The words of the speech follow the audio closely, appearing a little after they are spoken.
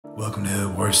Welcome to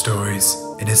Hood War Stories.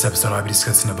 In this episode, I'll be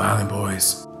discussing the Vineland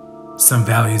Boys. Sun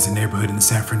Valley is a neighborhood in the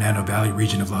San Fernando Valley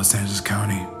region of Los Angeles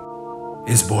County.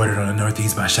 It's bordered on the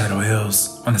northeast by Shadow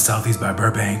Hills, on the southeast by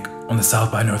Burbank, on the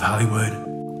south by North Hollywood,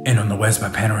 and on the west by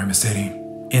Panorama City,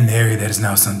 in the area that is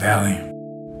now Sun Valley.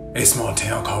 A small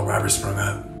town called Roberts sprung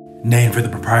up, named for the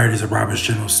proprietors of Roberts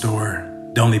General Store,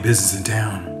 the only business in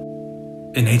town.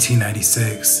 In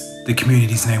 1896, the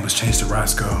community's name was changed to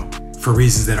Roscoe, for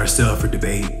reasons that are still up for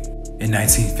debate. In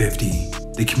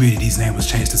 1950, the community's name was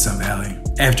changed to Sun Valley,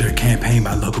 after a campaign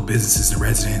by local businesses and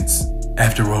residents.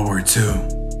 After World War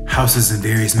II, houses and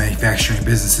various manufacturing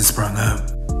businesses sprung up,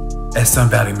 as Sun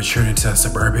Valley matured into a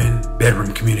suburban,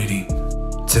 bedroom community.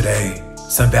 Today,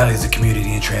 Sun Valley is a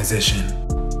community in transition,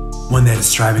 one that is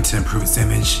striving to improve its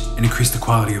image and increase the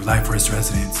quality of life for its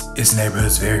residents. Its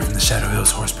neighborhoods vary from the Shadow Hills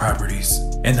horse properties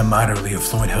and the moderately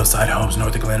affluent hillside homes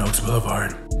north of Glen Oaks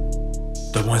Boulevard.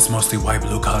 The once mostly white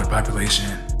blue-collar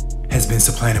population has been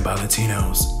supplanted by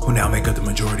Latinos, who now make up the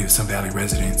majority of Sun Valley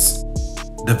residents.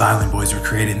 The Vineland Boys were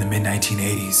created in the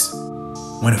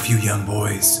mid-1980s, when a few young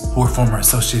boys, who were former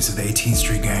associates of the 18th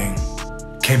Street Gang,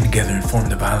 came together and formed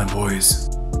the Vineland Boys.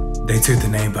 They took the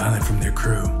name Vineland from their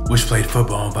crew, which played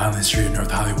football on Vineland Street in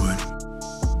North Hollywood.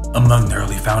 Among the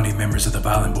early founding members of the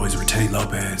Vineland Boys were Teddy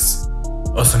Lopez,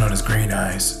 also known as Green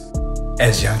Eyes.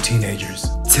 As young teenagers,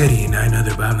 Teddy and 9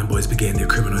 other Vineland Boys began their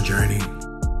criminal journey.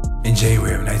 In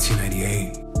January of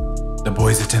 1998, the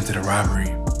boys attempted a robbery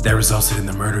that resulted in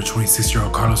the murder of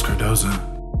 26-year-old Carlos Cardoza.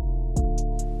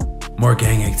 More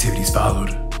gang activities followed,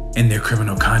 and their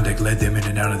criminal conduct led them in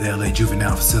and out of the LA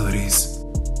juvenile facilities.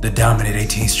 The dominant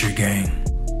 18th Street Gang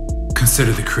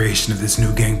considered the creation of this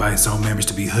new gang by its own members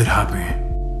to be hood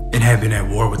hopping, and have been at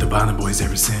war with the Vineland Boys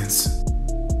ever since.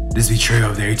 This betrayal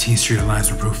of their 18th Street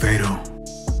alliance would prove fatal.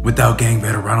 Without gang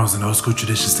veteranos and old school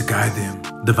traditions to guide them,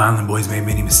 the Vineland Boys made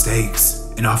many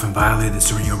mistakes and often violated the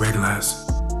Sereno Reglas.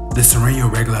 The Sereno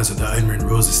Reglas are the unwritten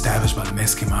rules established by the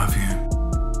Mexican Mafia.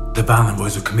 The Vineland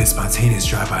Boys would commit spontaneous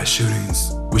drive-by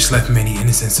shootings, which left many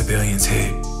innocent civilians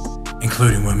hit,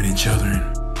 including women and children.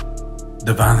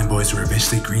 The Vineland Boys were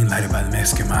eventually green-lighted by the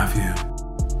Mexican Mafia,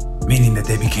 meaning that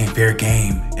they became fair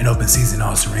game and open season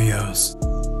all Serenos.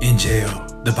 In jail,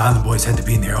 the Vineland Boys had to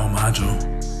be in their own module.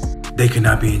 They could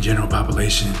not be in general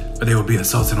population, or they would be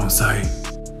assaulted on sight.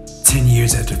 10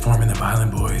 years after forming the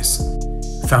Vineland Boys,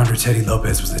 founder Teddy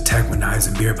Lopez was attacked with knives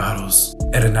and beer bottles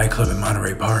at a nightclub in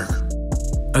Monterey Park.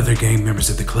 Other gang members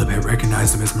at the club had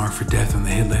recognized him as marked for death on the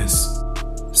hit list.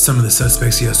 Some of the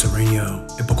suspects yelled Sereno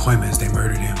and Pacoima as they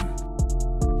murdered him.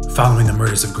 Following the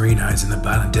murders of Green Eyes and the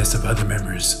violent deaths of other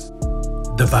members,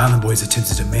 the Vineland Boys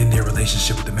attempted to mend their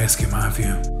relationship with the Mexican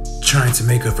Mafia, trying to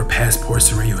make up for past poor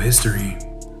Sereno history.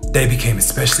 They became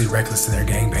especially reckless in their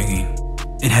gangbanging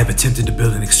and have attempted to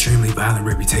build an extremely violent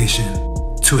reputation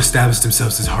to establish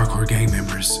themselves as hardcore gang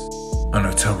members. On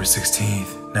October 16,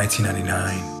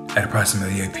 1999, at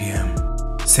approximately 8 p.m.,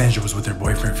 Sandra was with her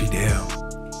boyfriend Fidel,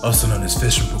 also known as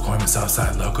Fish from Pacoima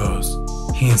Southside Locos.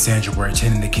 He and Sandra were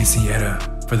attending the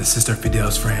quinceañera for the sister of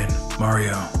Fidel's friend,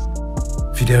 Mario.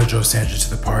 Fidel drove Sandra to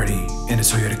the party in a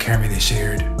Toyota Camry they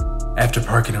shared. After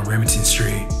parking on Remington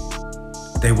Street,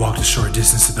 they walked a short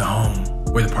distance to the home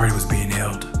where the party was being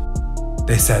held.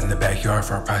 They sat in the backyard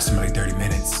for approximately 30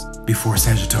 minutes before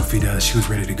Sandra told Fidel that she was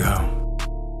ready to go.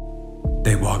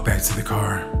 They walked back to the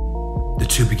car. The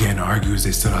two began to argue as they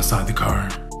stood outside the car.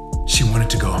 She wanted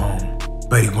to go home,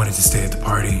 but he wanted to stay at the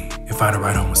party and find a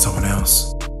ride home with someone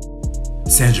else.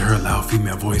 Sandra heard loud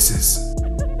female voices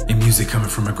and music coming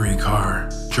from a green car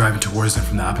driving towards them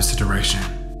from the opposite direction.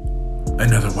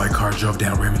 Another white car drove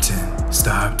down Remington,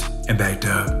 stopped, and backed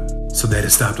up, so that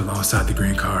it stopped alongside the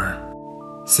green car.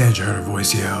 Sandra heard her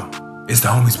voice yell, "It's the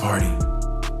homies' party."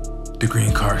 The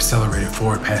green car accelerated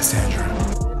forward past Sandra.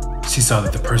 She saw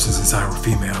that the persons inside were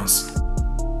females.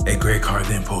 A gray car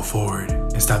then pulled forward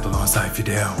and stopped alongside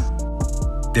Fidel.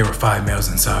 There were 5 males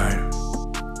inside.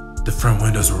 The front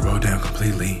windows were rolled down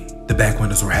completely. The back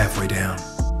windows were halfway down.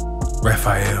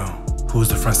 Raphael, who was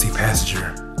the front seat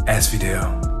passenger, asked Fidel,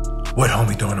 "What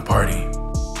homie throwing a party?"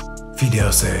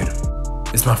 Fidel said,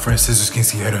 "It's my friend's sister's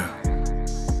quinceañera."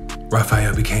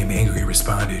 Raphael became angry and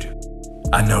responded,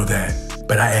 "I know that,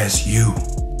 but I asked you,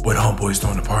 what homeboy's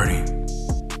throwing a party?"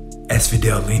 As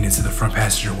Fidel leaned into the front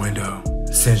passenger window,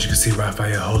 Sandra could see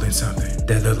Raphael holding something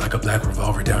that looked like a black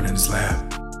revolver down in his lap.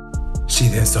 She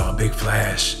then saw a big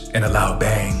flash and a loud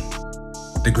bang.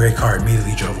 The gray car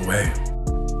immediately drove away.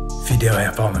 Fidel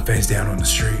had fallen face down on the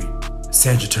street.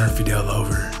 Sandra turned Fidel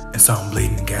over and saw him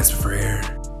bleeding and gasping for air.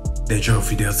 They drove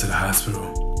Fidel to the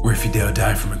hospital, where Fidel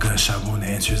died from a gunshot wound that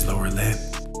entered his lower lip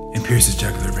and pierced his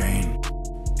jugular vein.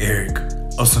 Eric,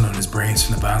 also known as Brains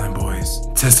from the Violent Boys,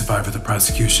 testified for the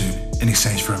prosecution in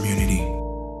exchange for immunity.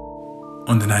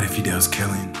 On the night of Fidel's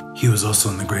killing, he was also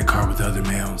in the gray car with the other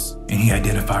males, and he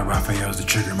identified Rafael as the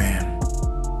trigger man.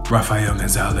 Rafael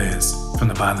Gonzalez from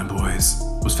the Violent Boys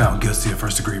was found guilty of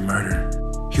first-degree murder.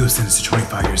 He was sentenced to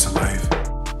 25 years to life.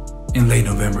 In late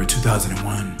November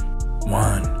 2001,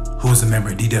 Juan, who was a member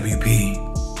of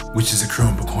DWP, which is a crew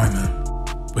in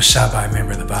Pacoima, was shot by a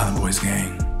member of the Violent Boys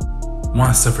gang.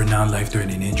 Juan suffered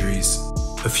non-life-threatening injuries.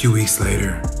 A few weeks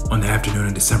later, on the afternoon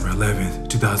of December 11,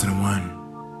 2001,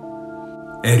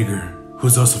 Edgar, who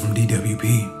was also from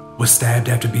DWP, was stabbed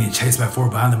after being chased by 4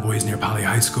 Violent Boys near Poly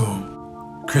High School.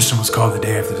 Christian was called the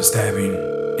day after the stabbing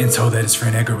and told that his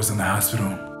friend Edgar was in the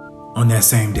hospital. On that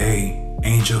same day,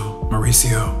 Angel,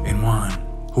 Mauricio, and Juan,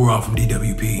 who were all from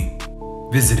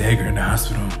DWP, visited Edgar in the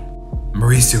hospital.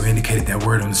 Mauricio indicated that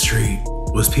word on the street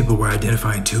was people were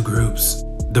identifying 2 groups,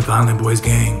 the Violent Boys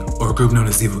gang, or a group known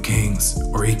as Evil Kings,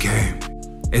 or EK,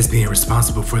 as being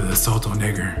responsible for the assault on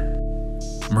Edgar.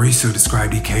 Mauricio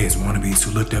described EK as wannabes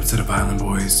who looked up to the Violent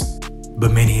Boys,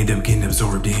 but many ended up getting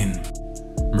absorbed in.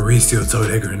 Mauricio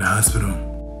told Edgar in the hospital,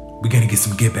 "We're gonna get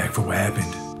some get back for what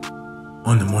happened."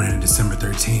 On the morning of December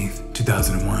 13th,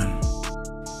 2001,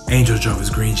 Angel drove his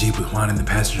green Jeep with Juan in the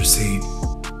passenger seat.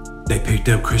 They picked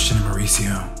up Christian and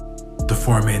Mauricio. The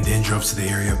 4 men then drove to the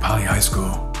area of Poly High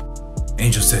School.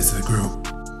 Angel said to the group,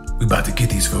 "We about to get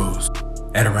these fools."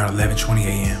 At around 11:20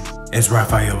 a.m., as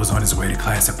Rafael was on his way to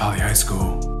class at Poly High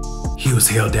School, he was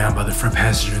held down by the front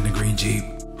passenger in the green Jeep,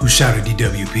 who shouted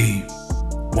DWP.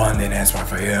 Juan then asked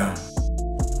Rafael,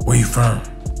 "Where you from?"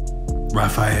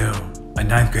 Rafael, a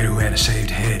 9th grader who had a shaved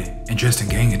head and dressed in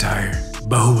gang attire,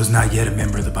 but who was not yet a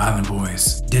member of the Violent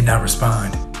Boys, did not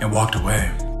respond and walked away.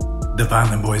 The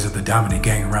Violent Boys are the dominant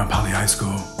gang around Poly High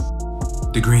School.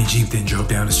 The green Jeep then drove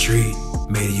down the street,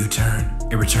 made a U-turn,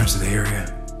 and returned to the area.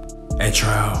 At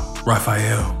trial,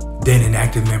 Rafael, then an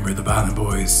active member of the Violent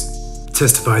Boys,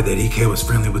 testified that EK was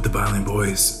friendly with the Violent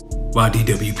Boys, while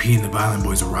DWP and the Violent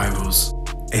Boys were rivals.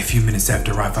 A few minutes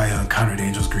after Rafael encountered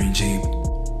Angel's green Jeep,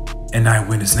 an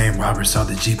eyewitness named Robert saw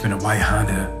the Jeep in a white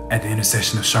Honda at the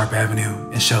intersection of Sharp Avenue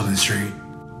and Sheldon Street,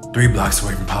 3 blocks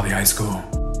away from Poly High School.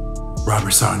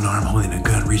 Robert saw an arm holding a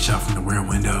gun reach out from the rear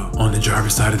window. On the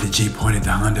driver's side of the Jeep pointed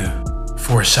the Honda.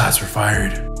 4 shots were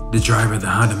fired. The driver of the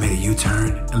Honda made a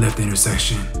U-turn and left the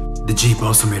intersection. The Jeep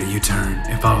also made a U-turn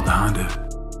and followed the Honda.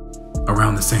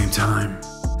 Around the same time,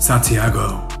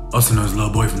 Santiago, also known as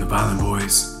Lil Boy from the Violent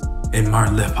Boys, and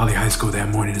Martin left Poly High School that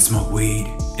morning to smoke weed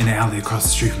in the alley across the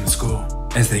street from the school.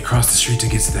 As they crossed the street to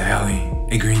get to the alley,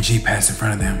 a green Jeep passed in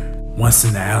front of them. Once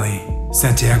in the alley,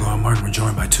 Santiago and Martin were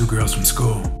joined by 2 girls from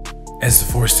school. As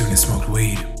the 4 students smoked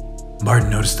weed,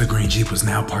 Martin noticed the green Jeep was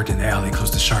now parked in the alley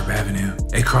close to Sharp Avenue,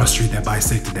 a cross street that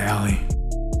bisected the alley.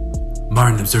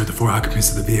 Martin observed the 4 occupants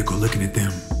of the vehicle looking at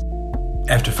them.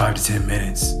 After 5 to 10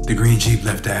 minutes, the green Jeep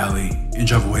left the alley and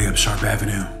drove away up Sharp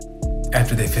Avenue.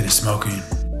 After they finished smoking,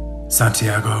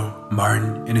 Santiago,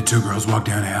 Martin, and the 2 girls walked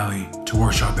down the alley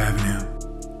toward Sharp Avenue.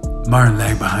 Martin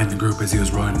lagged behind the group as he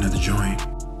was rolling another joint.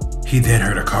 He then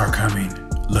heard a car coming,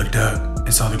 looked up,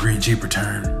 and saw the green Jeep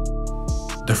return.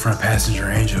 The front passenger,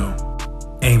 Angel,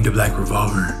 aimed a black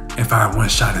revolver and fired 1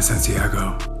 shot at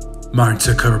Santiago. Martin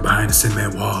took cover behind a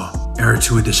cement wall and heard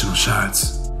 2 additional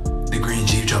shots. The green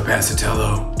Jeep drove past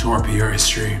Sotelo toward Peoria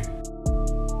Street.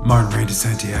 Martin ran to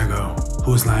Santiago,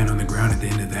 who was lying on the ground at the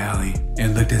end of the alley,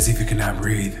 and looked as if he could not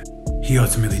breathe. He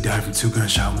ultimately died from 2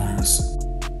 gunshot wounds.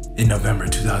 In November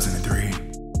 2003,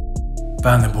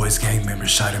 Violent Boys gang members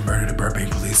shot and murdered a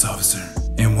Burbank police officer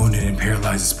and wounded and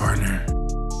paralyzed his partner.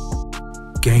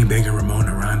 Gangbanger Ramon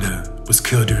Aranda was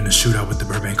killed during the shootout with the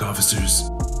Burbank officers.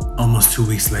 Almost 2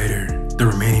 weeks later, the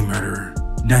remaining murderer,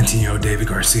 19-year-old David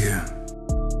Garcia,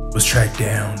 was tracked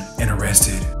down and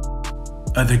arrested.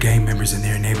 Other gang members and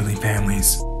their enabling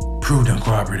families proved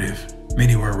uncooperative.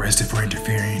 Many were arrested for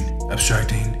interfering,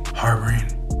 obstructing, harboring,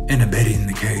 and abetting in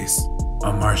the case.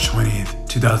 On March 20th,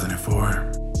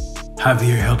 2004,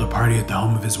 Javier held a party at the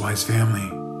home of his wife's family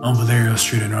on Valerio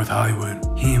Street in North Hollywood.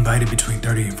 He invited between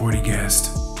 30 and 40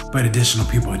 guests, but additional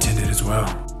people attended as well.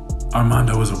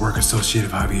 Armando was a work associate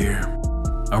of Javier.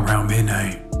 Around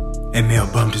midnight, a male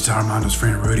bumped into Armando's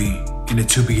friend Rudy, and the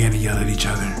 2 began to yell at each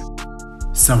other.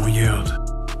 Someone yelled,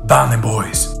 "Violent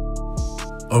Boys!"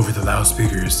 Over the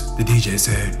loudspeakers, the DJ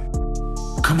said,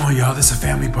 "Come on y'all, this is a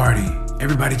family party.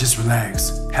 Everybody just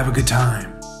relax, have a good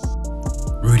time."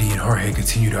 Rudy and Jorge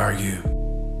continued to argue.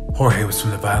 Jorge was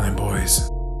from the Violent Boys.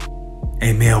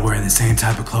 A male wearing the same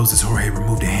type of clothes as Jorge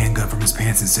removed a handgun from his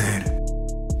pants and said,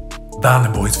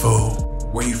 "Violent Boys, fool,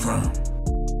 where you from?"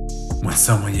 When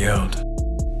someone yelled,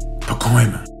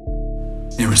 "Pacoima,"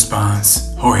 In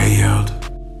response, Jorge yelled,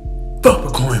 "Fuck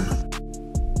McCoy!"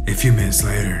 A few minutes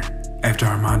later, after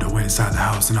Armando went inside the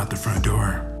house and out the front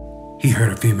door, he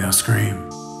heard a female scream,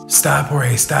 "Stop,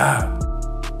 Jorge, stop!"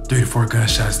 3 to 4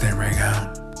 gunshots then rang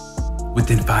out.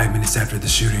 Within 5 minutes after the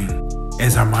shooting,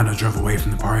 as Armando drove away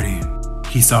from the party,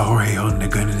 he saw Jorge holding a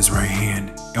gun in his right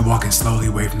hand and walking slowly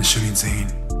away from the shooting scene.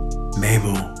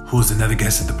 Mabel, who was another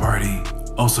guest at the party,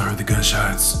 also heard the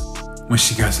gunshots. When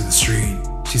she got to the street,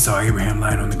 she saw Abraham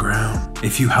lying on the ground, a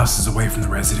few houses away from the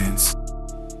residence.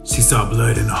 She saw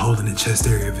blood in a hole in the chest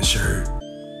area of his shirt.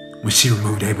 When she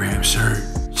removed Abraham's shirt,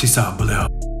 she saw a bullet.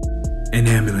 An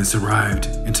ambulance arrived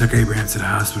and took Abraham to the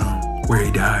hospital, where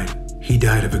he died. He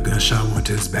died of a gunshot wound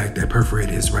to his back that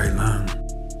perforated his right lung.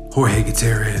 Jorge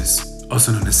Gutierrez,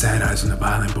 also known as Sad Eyes from the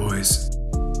Violent Boys,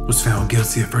 was found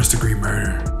guilty of first-degree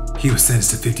murder. He was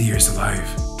sentenced to 50 years to life.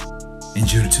 In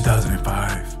June of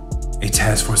 2005, a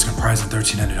task force comprising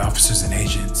 1,300 officers and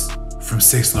agents from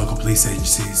 6 local police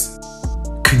agencies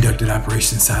conducted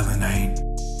Operation Silent Night,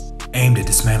 aimed at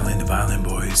dismantling the Violent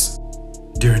Boys.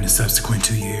 During the subsequent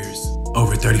 2 years,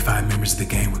 over 35 members of the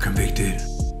gang were convicted.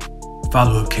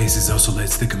 Follow-up cases also led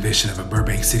to the conviction of a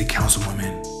Burbank City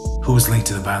Councilwoman who was linked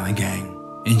to the violent gang.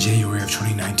 In January of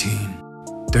 2019,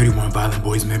 31 Violent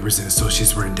Boys members and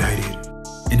associates were indicted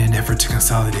in an effort to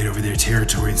consolidate over their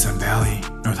territory in Sun Valley,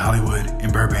 North Hollywood,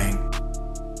 and Burbank.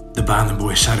 The Violent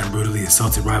Boys shot and brutally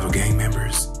assaulted rival gang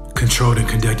members, controlled and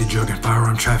conducted drug and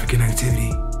firearm trafficking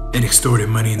activity, and extorted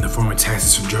money in the form of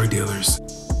taxes from drug dealers.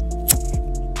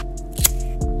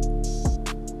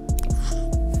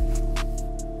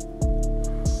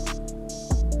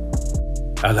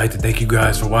 I'd like to thank you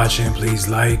guys for watching. Please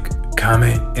like,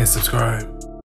 comment, and subscribe.